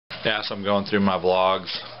Yeah, so I'm going through my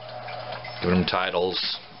vlogs, giving them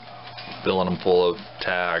titles, filling them full of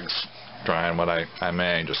tags, trying what I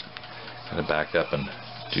may, just kind of back up and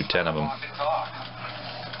do 10 of them.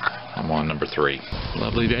 I'm on number 3.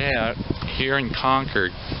 Lovely day out here in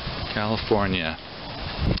Concord, California.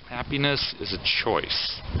 Happiness is a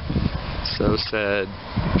choice. So said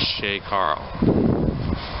Shay Carl.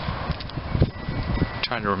 I'm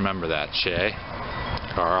trying to remember that, Shay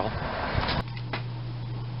Carl.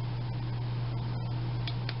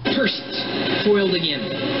 Persons foiled again.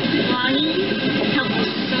 Blogging helps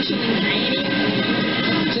with social anxiety.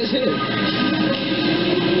 Says who?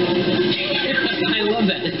 I love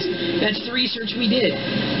that. That's the research we did.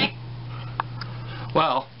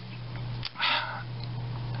 Well,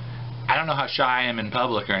 I don't know how shy I am in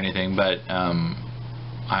public or anything, but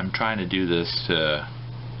I'm trying to do this to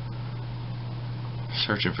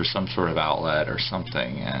searching for some sort of outlet or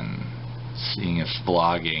something, and seeing if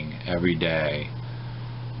vlogging every day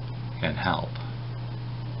can help.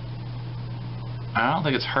 I don't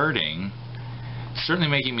think it's hurting. It's certainly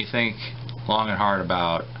making me think long and hard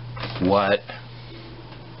about what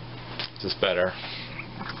is this better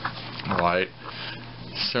light.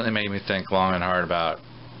 It's certainly making me think long and hard about,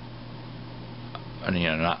 you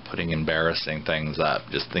know, not putting embarrassing things up,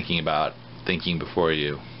 just thinking before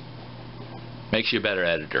you. Makes you a better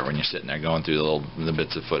editor when you're sitting there going through the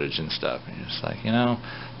bits of footage and stuff, and you're just like, you know,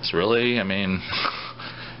 it's really, I mean,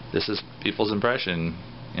 this is people's impression,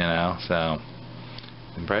 you know, so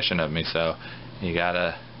impression of me, so you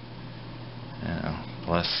gotta, you know,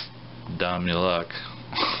 less dumb you look.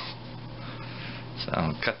 So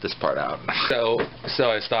cut this part out. So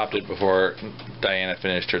I stopped it before Diana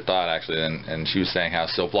finished her thought, actually, and she was saying how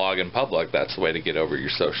vlog in public, that's the way to get over your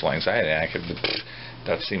social anxiety.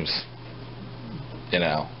 That seems, you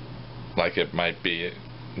know, like it might be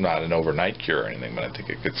not an overnight cure or anything, but I think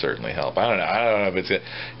it could certainly help. I don't know if it's,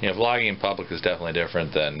 you know, vlogging in public is definitely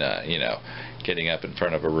different than you know, getting up in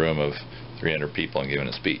front of a room of 300 people and giving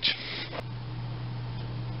a speech.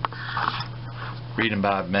 Reading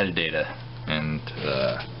about metadata and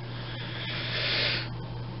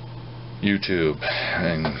YouTube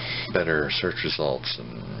and better search results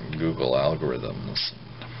and Google algorithms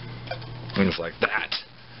and things like that.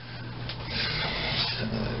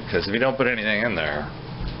 Because if you don't put anything in there,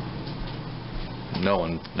 no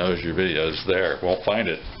one knows your video's there. Won't find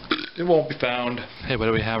it. It won't be found. Hey, what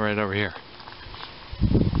do we have right over here?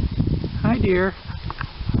 Hi, dear.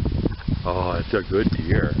 Oh, it's a good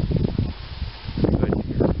deer. Good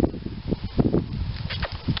deer.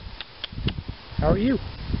 How are you?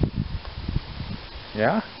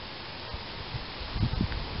 Yeah?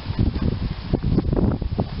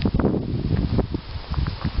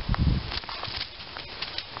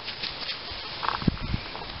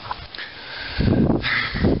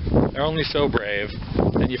 They're only so brave.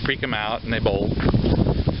 Then you freak them out and they bolt.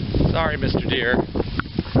 Sorry, Mr. Deer.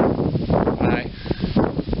 Hi.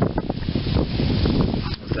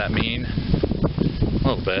 Does that mean? A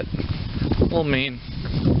little bit. A little mean.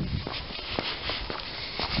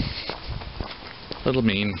 A little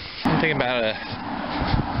mean. I'm thinking about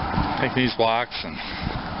taking these walks and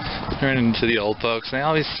turning into the old folks. They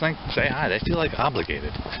always say hi. They feel like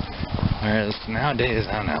obligated. Whereas nowadays,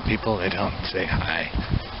 I don't know, people, they don't say hi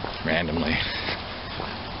randomly.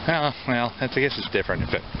 Oh, well, I guess it's different.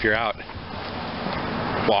 If you're out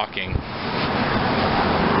walking,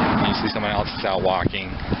 you see someone else is out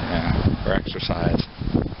walking for exercise,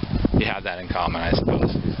 you have that in common, I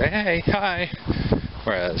suppose. You say, hey, hi.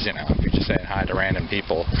 Whereas, you know, if you're just saying hi to random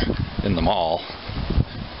people in the mall,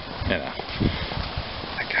 you know,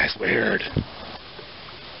 that guy's weird.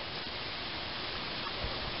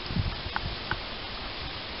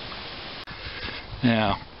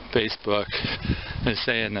 Yeah, Facebook is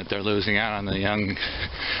saying that they're losing out on the young,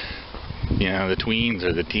 you know, the tweens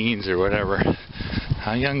or the teens or whatever.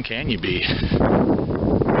 How young can you be? And,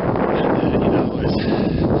 you know, is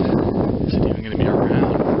it even going to be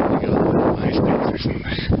around? You go to MySpace or something. I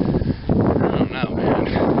don't know, man.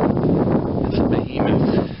 It's a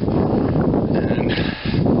behemoth. And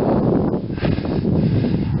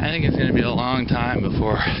I think it's going to be a long time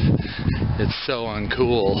before it's so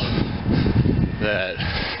uncool that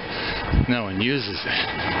no one uses it.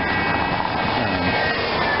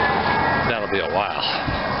 That'll be a while,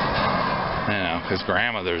 you know, because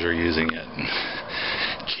grandmothers are using it, and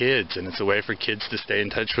kids, and it's a way for kids to stay in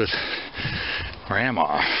touch with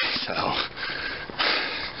grandma. So,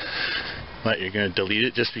 what, you're going to delete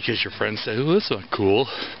it just because your friends say, oh, that's not cool,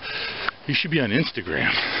 you should be on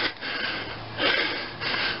Instagram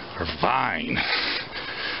or Vine.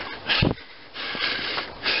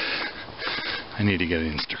 I need to get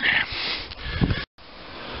an Instagram.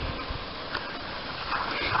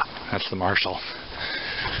 That's the marshal.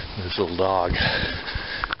 This little dog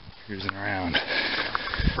cruising around.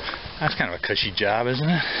 That's kind of a cushy job, isn't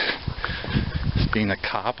it? Just being a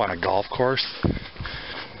cop on a golf course.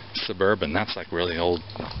 Suburban, that's like really old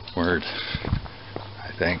word, I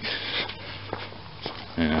think.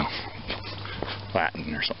 You know,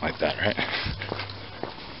 Latin or something like that, right?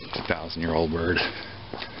 2,000-year-old word.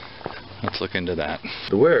 Let's look into that.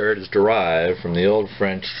 The word is derived from the Old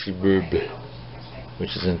French suburbe,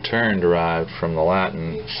 which is in turn derived from the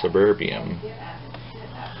Latin suburbium,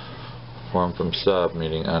 formed from sub,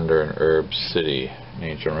 meaning under, and herb, city. In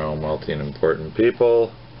ancient Rome, wealthy and important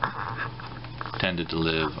people tended to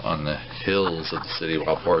live on the hills of the city,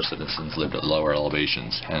 while poor citizens lived at lower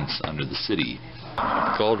elevations, hence under the city.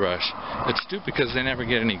 Gold rush. It's stupid because they never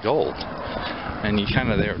get any gold, and you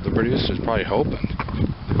kind of, the producer's probably hoping.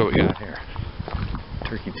 Look what we got here.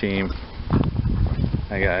 Turkey team.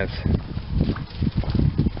 Hi guys.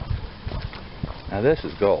 Now this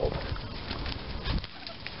is gold.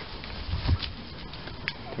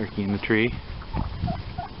 Turkey in the tree.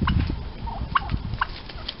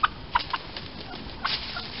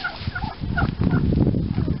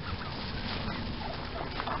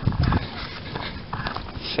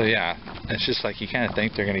 So yeah, it's just like you kind of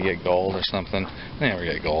think they're going to get gold or something. They never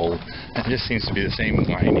get gold. It just seems to be the same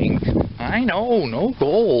whining. I know, no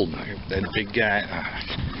gold. That big guy.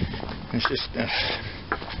 It's just,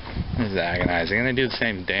 it's agonizing. And they do the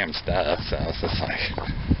same damn stuff, so it's just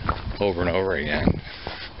like over and over again.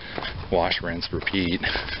 Wash, rinse, repeat.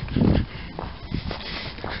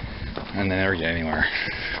 And they never get anywhere.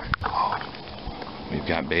 We've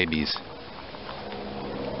got babies.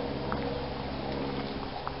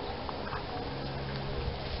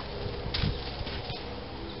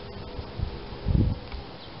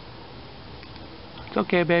 It's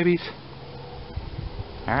okay, babies.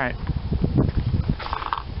 Alright.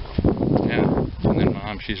 Yeah, and then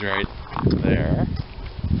Mom, she's right there.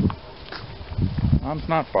 Mom's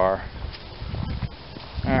not far.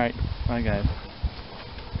 Alright, bye guys.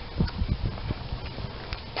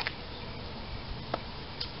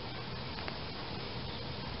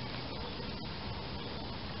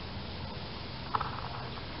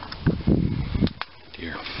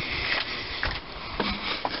 Deer.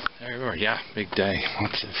 There we are. Yeah, big day.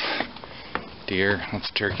 Lots of deer, lots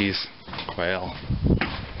of turkeys, quail.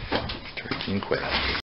 Turkey and quail.